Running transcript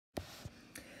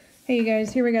Hey you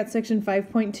guys, here we got section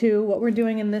 5.2. What we're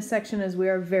doing in this section is we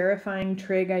are verifying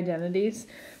trig identities.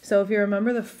 So if you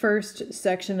remember the first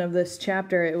section of this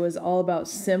chapter, it was all about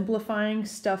simplifying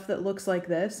stuff that looks like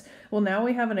this. Well, now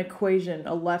we have an equation,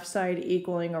 a left side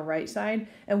equaling a right side.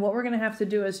 And what we're going to have to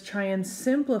do is try and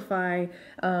simplify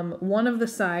one of the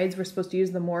sides. We're supposed to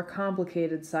use the more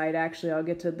complicated side. Actually, I'll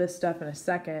get to this stuff in a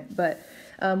second. But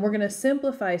we're going to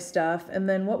simplify stuff. And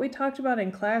then what we talked about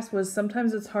in class was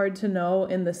sometimes it's hard to know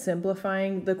in the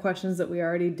simplifying the questions that we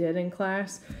already did in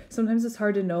class. Sometimes it's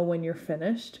hard to know when you're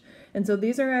finished. And so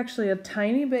these are actually a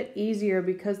tiny bit easier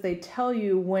because they tell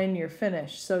you when you're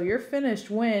finished. So you're finished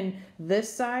when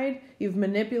this side, you've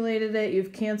manipulated it,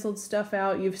 you've canceled stuff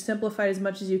out, you've simplified as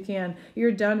much as you can.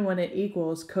 You're done when it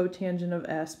equals cotangent of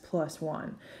s plus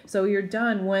 1. So you're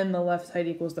done when the left side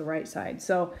equals the right side.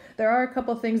 So there are a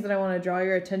couple things that I want to draw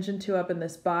your attention to up in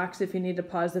this box. If you need to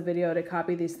pause the video to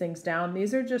copy these things down,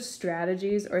 these are just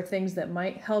strategies or things that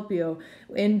might help you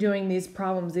in doing these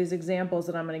problems, these examples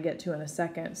that I'm going to get to in a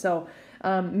second. So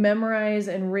memorize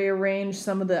and rearrange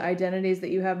some of the identities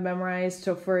that you have memorized.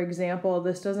 So for example,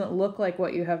 this doesn't look like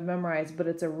what you have memorized, but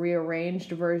it's a rearranged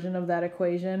version of that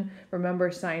equation. Remember,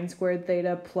 sine squared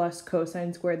theta plus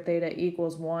cosine squared theta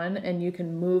equals 1, and you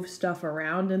can move stuff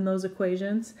around in those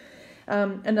equations.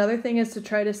 Another thing is to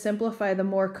try to simplify the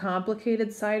more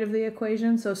complicated side of the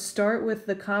equation. So start with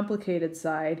the complicated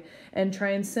side and try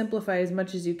and simplify as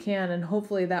much as you can, and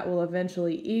hopefully that will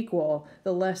eventually equal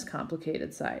the less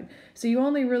complicated side. So you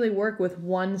only really work with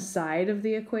one side of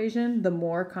the equation, the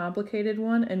more complicated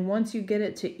one, and once you get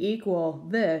it to equal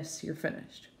this, you're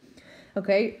finished.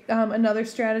 Okay, another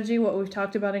strategy, what we've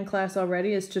talked about in class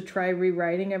already, is to try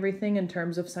rewriting everything in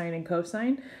terms of sine and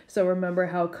cosine. So remember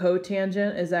how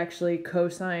cotangent is actually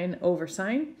cosine over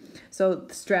sine. So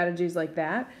strategies like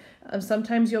that.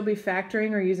 Sometimes you'll be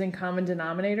factoring or using common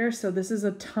denominators. So this is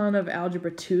a ton of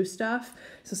Algebra 2 stuff.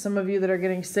 So some of you that are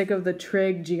getting sick of the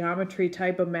trig geometry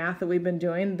type of math that we've been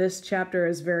doing, this chapter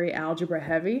is very algebra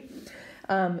heavy.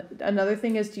 Another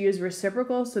thing is to use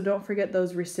reciprocals, so don't forget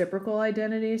those reciprocal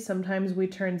identities. Sometimes we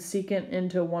turn secant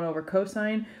into 1 over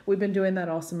cosine. We've been doing that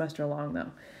all semester long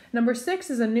though. Number 6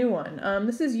 is a new one.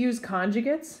 This is use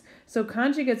conjugates. So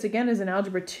conjugates, again, is an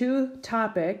Algebra 2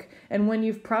 topic, and when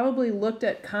you've probably looked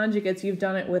at conjugates, you've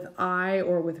done it with I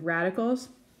or with radicals.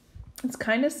 It's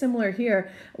kind of similar here.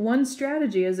 One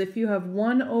strategy is if you have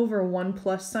 1 over 1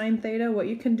 plus sine theta, what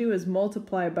you can do is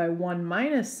multiply by 1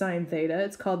 minus sine theta.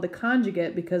 It's called the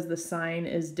conjugate because the sign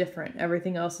is different.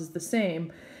 Everything else is the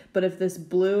same. But if this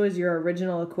blue is your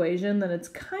original equation, then it's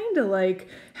kind of like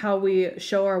how we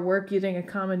show our work using a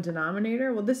common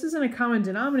denominator. Well, this isn't a common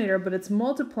denominator, but it's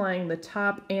multiplying the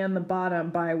top and the bottom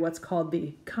by what's called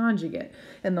the conjugate.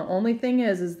 And the only thing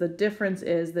is the difference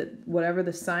is that whatever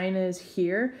the sign is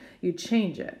here, you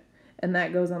change it. And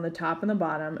that goes on the top and the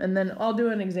bottom. And then I'll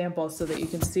do an example so that you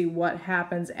can see what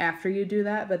happens after you do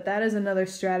that. But that is another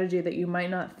strategy that you might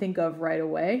not think of right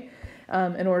away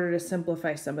in order to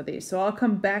simplify some of these. So I'll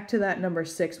come back to that number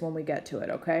 6 when we get to it,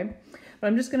 okay? But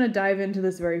I'm just going to dive into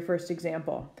this very first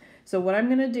example. So what I'm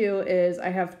going to do is I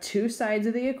have two sides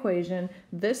of the equation.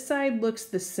 This side looks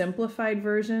the simplified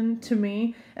version to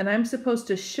me, and I'm supposed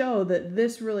to show that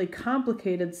this really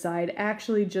complicated side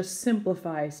actually just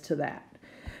simplifies to that.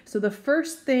 So the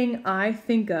first thing I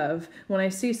think of when I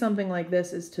see something like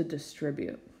this is to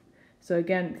distribute. So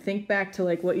again, think back to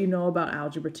like what you know about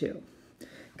Algebra 2.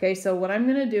 Okay, so what I'm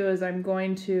going to do is I'm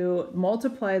going to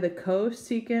multiply the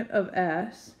cosecant of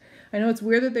s. I know it's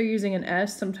weird that they're using an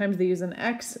s. Sometimes they use an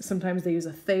x, sometimes they use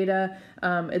a theta.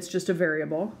 It's just a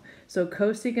variable. So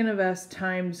cosecant of s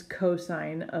times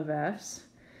cosine of s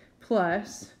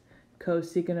plus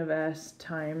cosecant of s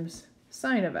times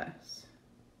sine of s.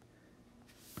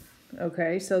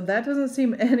 Okay, so that doesn't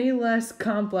seem any less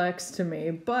complex to me,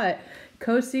 but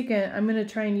cosecant, I'm going to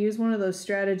try and use one of those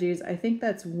strategies. I think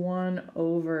that's 1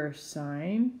 over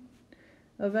sine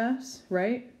of s,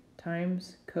 right?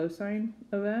 Times cosine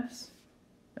of s.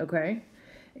 Okay,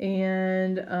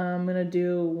 and I'm going to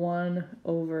do 1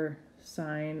 over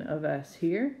sine of s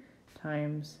here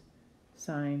times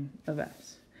sine of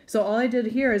s. So all I did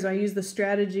here is I used the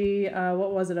strategy,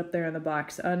 what was it up there in the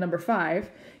box? Number 5,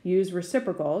 use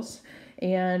reciprocals.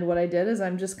 And what I did is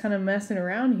I'm just kind of messing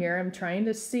around here. I'm trying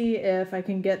to see if I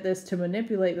can get this to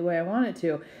manipulate the way I want it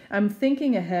to. I'm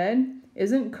thinking ahead.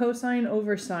 Isn't cosine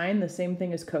over sine the same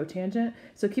thing as cotangent?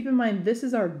 So keep in mind, this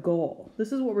is our goal.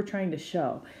 This is what we're trying to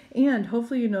show. And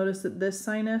hopefully you notice that this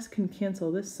sine s can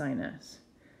cancel this sine s.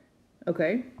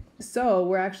 Okay, so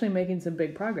we're actually making some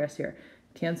big progress here.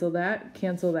 Cancel that,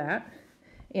 cancel that.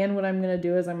 And what I'm going to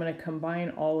do is I'm going to combine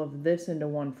all of this into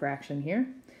one fraction here.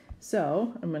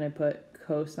 So I'm going to put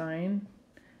cosine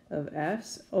of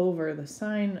s over the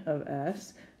sine of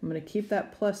s. I'm going to keep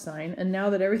that plus sign, and now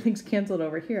that everything's canceled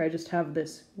over here, I just have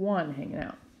this 1 hanging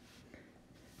out.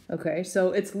 Okay,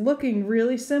 so it's looking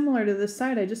really similar to this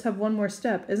side. I just have one more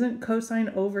step. Isn't cosine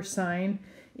over sine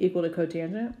equal to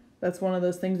cotangent? That's one of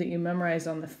those things that you memorized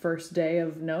on the first day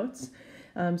of notes.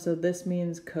 So this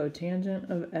means cotangent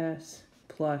of s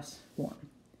plus 1.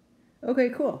 Okay,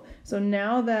 cool. So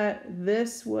now that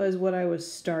this was what I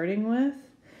was starting with,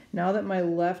 now that my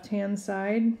left-hand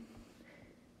side,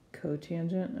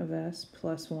 cotangent of s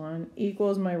plus 1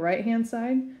 equals my right-hand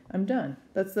side, I'm done.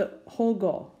 That's the whole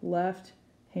goal.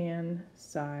 Left-hand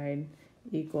side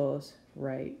equals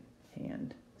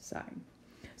right-hand side.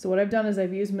 So what I've done is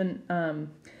I've used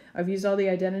all the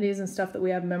identities and stuff that we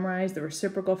have memorized, the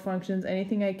reciprocal functions,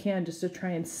 anything I can just to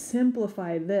try and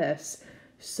simplify this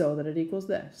so that it equals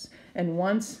this. And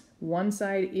once one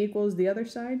side equals the other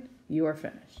side, you are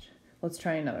finished. Let's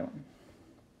try another one.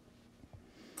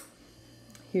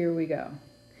 Here we go.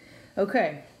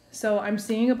 Okay, so I'm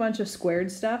seeing a bunch of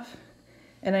squared stuff,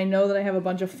 and I know that I have a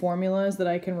bunch of formulas that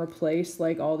I can replace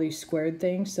like all these squared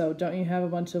things. So don't you have a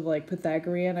bunch of like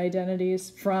Pythagorean identities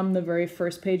from the very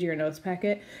first page of your notes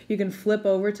packet? You can flip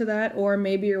over to that, or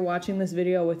maybe you're watching this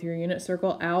video with your unit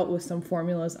circle out with some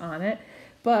formulas on it.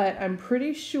 But I'm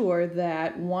pretty sure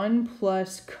that 1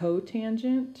 plus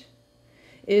cotangent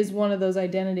is one of those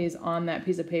identities on that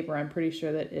piece of paper. I'm pretty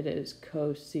sure that it is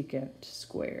cosecant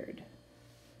squared.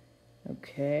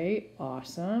 Okay,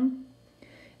 awesome.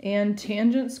 And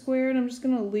tangent squared, I'm just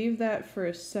going to leave that for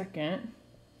a second.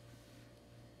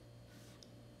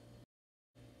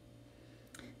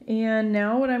 And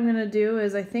now what I'm going to do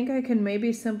is I think I can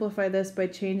maybe simplify this by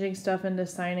changing stuff into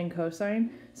sine and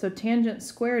cosine. So tangent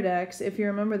squared x, if you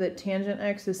remember that tangent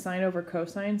x is sine over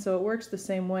cosine, so it works the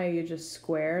same way, you just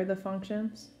square the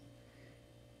functions.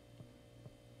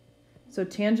 So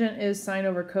tangent is sine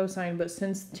over cosine, but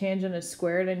since tangent is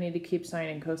squared, I need to keep sine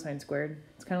and cosine squared.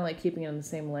 It's kind of like keeping it in the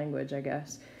same language, I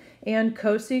guess. And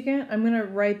cosecant, I'm going to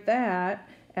write that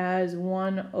as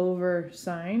 1 over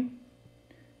sine.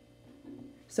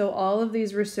 So all of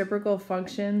these reciprocal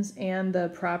functions and the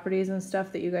properties and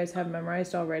stuff that you guys have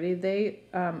memorized already, they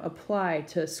apply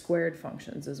to squared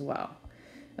functions as well.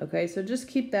 Okay, so just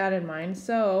keep that in mind.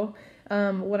 So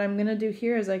what I'm going to do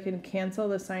here is I can cancel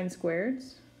the sine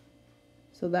squareds.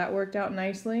 So that worked out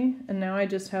nicely. And now I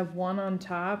just have 1 on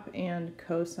top and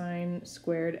cosine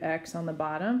squared x on the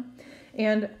bottom.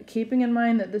 And keeping in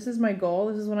mind that this is my goal,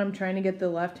 this is what I'm trying to get the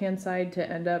left-hand side to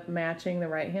end up matching the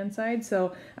right-hand side.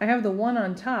 So I have the 1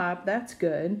 on top, that's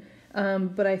good.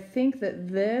 But I think that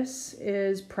this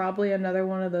is probably another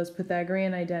one of those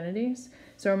Pythagorean identities.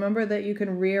 So remember that you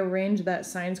can rearrange that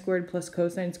sine squared plus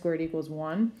cosine squared equals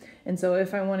 1. And so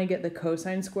if I want to get the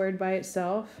cosine squared by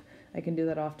itself, I can do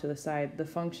that off to the side. The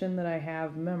function that I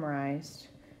have memorized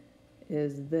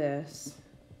is this.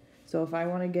 So if I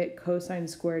want to get cosine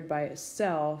squared by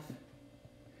itself,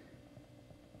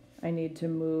 I need to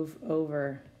move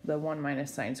over the 1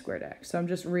 minus sine squared x. So I'm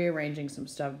just rearranging some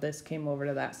stuff. This came over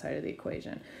to that side of the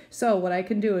equation. So what I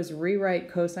can do is rewrite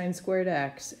cosine squared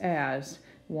x as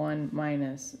 1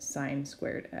 minus sine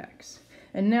squared x.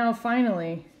 And now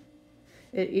finally,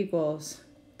 it equals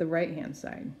the right-hand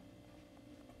side.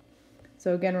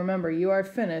 So again, remember, you are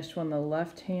finished when the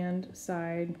left-hand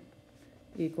side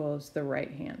equals the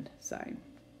right-hand side.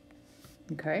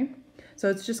 Okay? So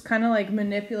it's just kind of like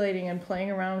manipulating and playing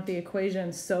around with the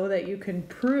equations so that you can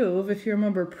prove, if you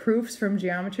remember proofs from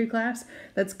geometry class,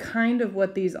 that's kind of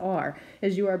what these are,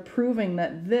 is you are proving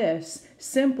that this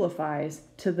simplifies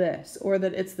to this, or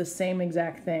that it's the same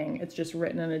exact thing, it's just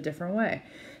written in a different way.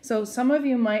 So some of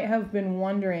you might have been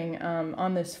wondering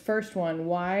on this first one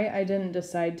why I didn't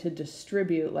decide to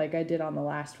distribute like I did on the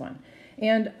last one.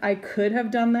 And I could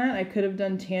have done that. I could have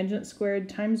done tangent squared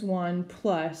times 1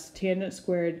 plus tangent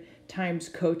squared times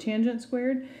cotangent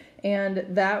squared, and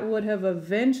that would have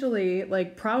eventually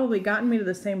like probably gotten me to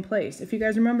the same place. If you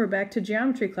guys remember back to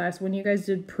geometry class when you guys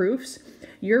did proofs,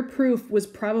 your proof was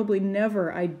probably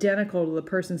never identical to the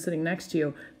person sitting next to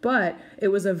you, but it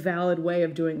was a valid way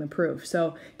of doing the proof.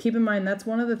 So keep in mind that's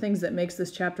one of the things that makes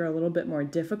this chapter a little bit more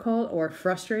difficult or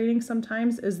frustrating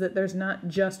sometimes, is that there's not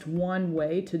just one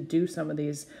way to do some of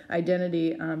these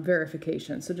identity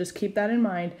verifications. So just keep that in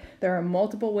mind. There are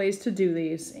multiple ways to do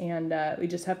these, and we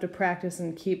just have to practice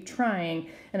and keep trying,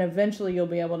 and eventually you'll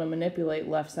be able to manipulate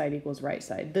left side equals right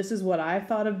side. This is what I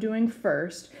thought of doing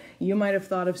first. You might have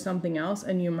thought of something else,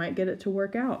 and you might get it to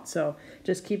work out. So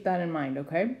just keep that in mind,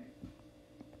 okay?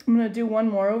 I'm going to do one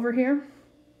more over here.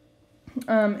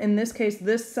 In this case,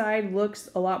 this side looks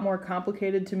a lot more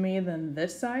complicated to me than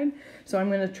this side, so I'm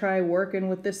going to try working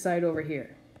with this side over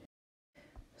here.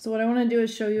 So what I want to do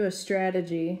is show you a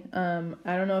strategy. I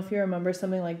don't know if you remember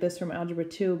something like this from Algebra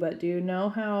 2, but do you know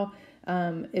how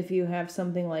if you have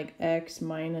something like x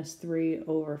minus 3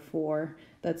 over 4,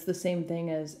 that's the same thing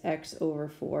as x over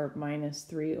 4 minus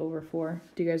 3 over 4?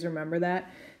 Do you guys remember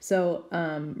that? So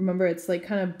remember, it's like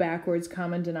kind of backwards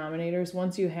common denominators.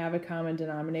 Once you have a common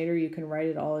denominator, you can write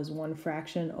it all as one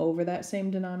fraction over that same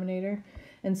denominator.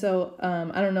 And so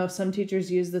I don't know, some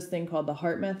teachers use this thing called the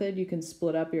Hart method. You can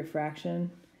split up your fraction.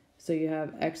 So you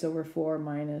have x over 4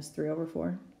 minus 3 over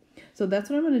 4. So that's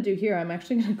what I'm going to do here. I'm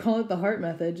actually going to call it the Hart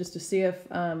method just to see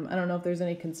if, I don't know if there's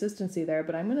any consistency there,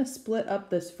 but I'm going to split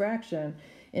up this fraction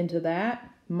into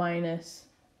that minus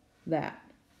that.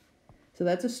 So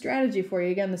that's a strategy for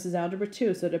you. Again, this is Algebra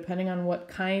 2, so depending on what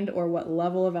kind or what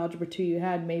level of Algebra 2 you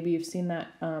had, maybe you've seen that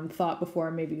thought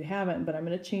before, maybe you haven't, but I'm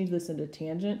going to change this into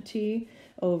tangent t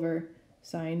over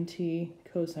sine t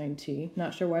cosine t.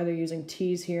 Not sure why they're using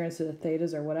t's here instead of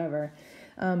thetas or whatever.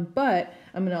 But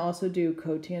I'm going to also do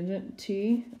cotangent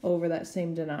t over that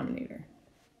same denominator.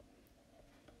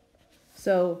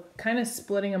 So kind of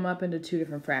splitting them up into two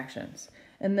different fractions.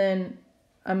 And then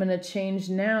I'm going to change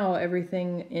now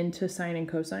everything into sine and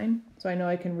cosine. So I know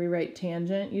I can rewrite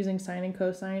tangent using sine and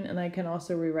cosine, and I can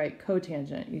also rewrite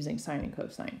cotangent using sine and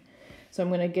cosine. So I'm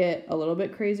going to get a little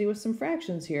bit crazy with some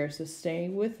fractions here, so stay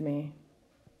with me.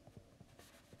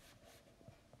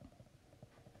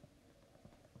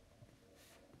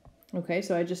 Okay,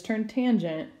 so I just turned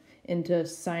tangent into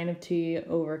sine of t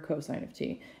over cosine of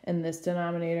t, and this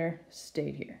denominator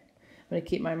stayed here. I'm going to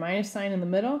keep my minus sign in the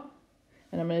middle,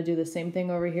 and I'm going to do the same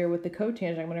thing over here with the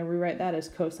cotangent. I'm going to rewrite that as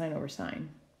cosine over sine.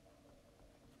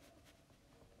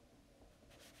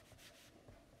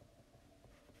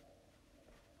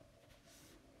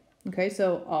 Okay,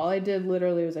 so all I did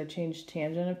literally was I changed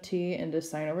tangent of t into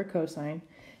sine over cosine,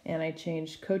 and I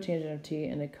changed cotangent of t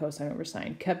into cosine over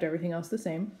sine. Kept everything else the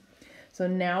same. So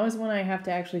now is when I have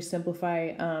to actually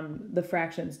simplify the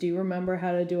fractions. Do you remember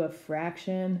how to do a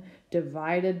fraction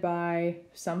divided by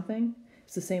something?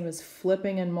 It's the same as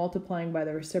flipping and multiplying by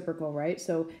the reciprocal, right?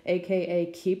 So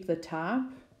AKA keep the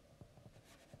top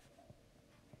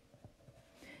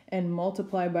and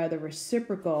multiply by the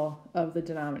reciprocal of the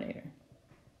denominator.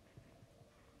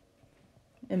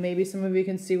 And maybe some of you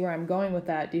can see where I'm going with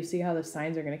that. Do you see how the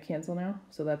signs are going to cancel now?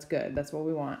 So that's good. That's what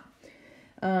we want.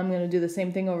 I'm going to do the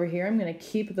same thing over here. I'm going to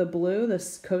keep the blue,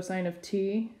 this cosine of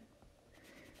t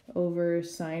over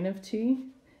sine of t,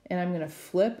 and I'm going to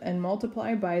flip and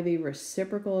multiply by the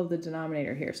reciprocal of the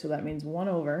denominator here. So that means 1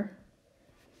 over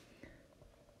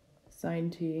sine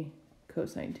t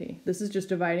cosine t. This is just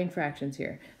dividing fractions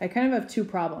here. I kind of have two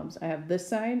problems. I have this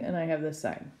side and I have this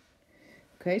side.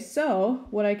 Okay, so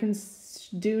what I can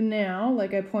do now,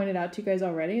 like I pointed out to you guys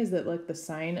already, is that like the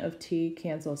sine of t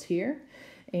cancels here.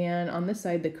 And on this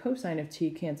side, the cosine of t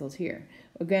cancels here.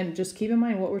 Again, just keep in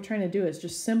mind what we're trying to do is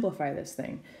just simplify this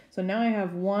thing. So now I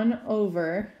have 1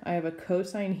 over, I have a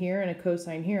cosine here and a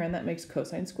cosine here, and that makes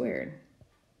cosine squared.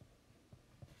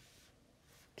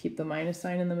 Keep the minus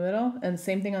sign in the middle, and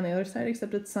same thing on the other side,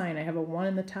 except it's sine. I have a 1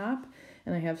 in the top,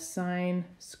 and I have sine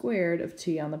squared of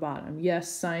t on the bottom. Yes,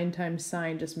 sine times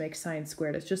sine just makes sine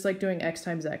squared. It's just like doing x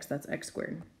times x, that's x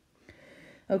squared.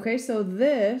 Okay, so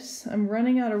this, I'm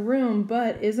running out of room,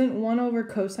 but isn't 1 over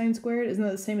cosine squared, isn't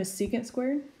that the same as secant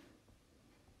squared?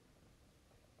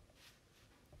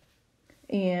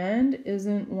 And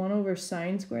isn't 1 over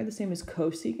sine squared the same as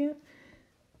cosecant?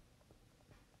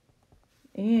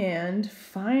 And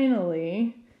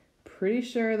finally, pretty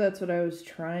sure that's what I was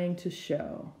trying to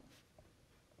show.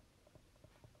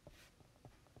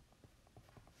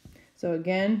 So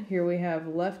again, here we have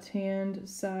left-hand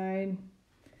side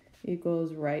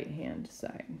equals right-hand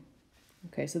side.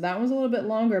 Okay, so that was a little bit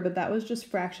longer, but that was just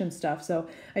fraction stuff. So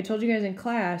I told you guys in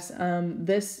class,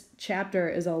 this chapter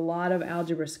is a lot of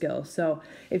algebra skills. So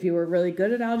if you were really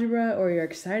good at algebra or you're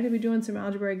excited to be doing some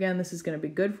algebra again, this is going to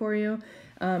be good for you.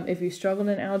 If you struggled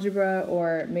in algebra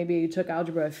or maybe you took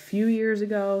algebra a few years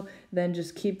ago, then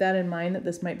just keep that in mind that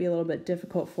this might be a little bit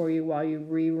difficult for you while you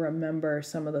remember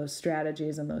some of those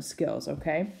strategies and those skills,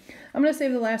 okay? I'm going to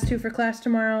save the last two for class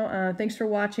tomorrow. Thanks for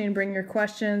watching. Bring your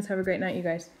questions. Have a great night, you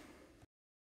guys.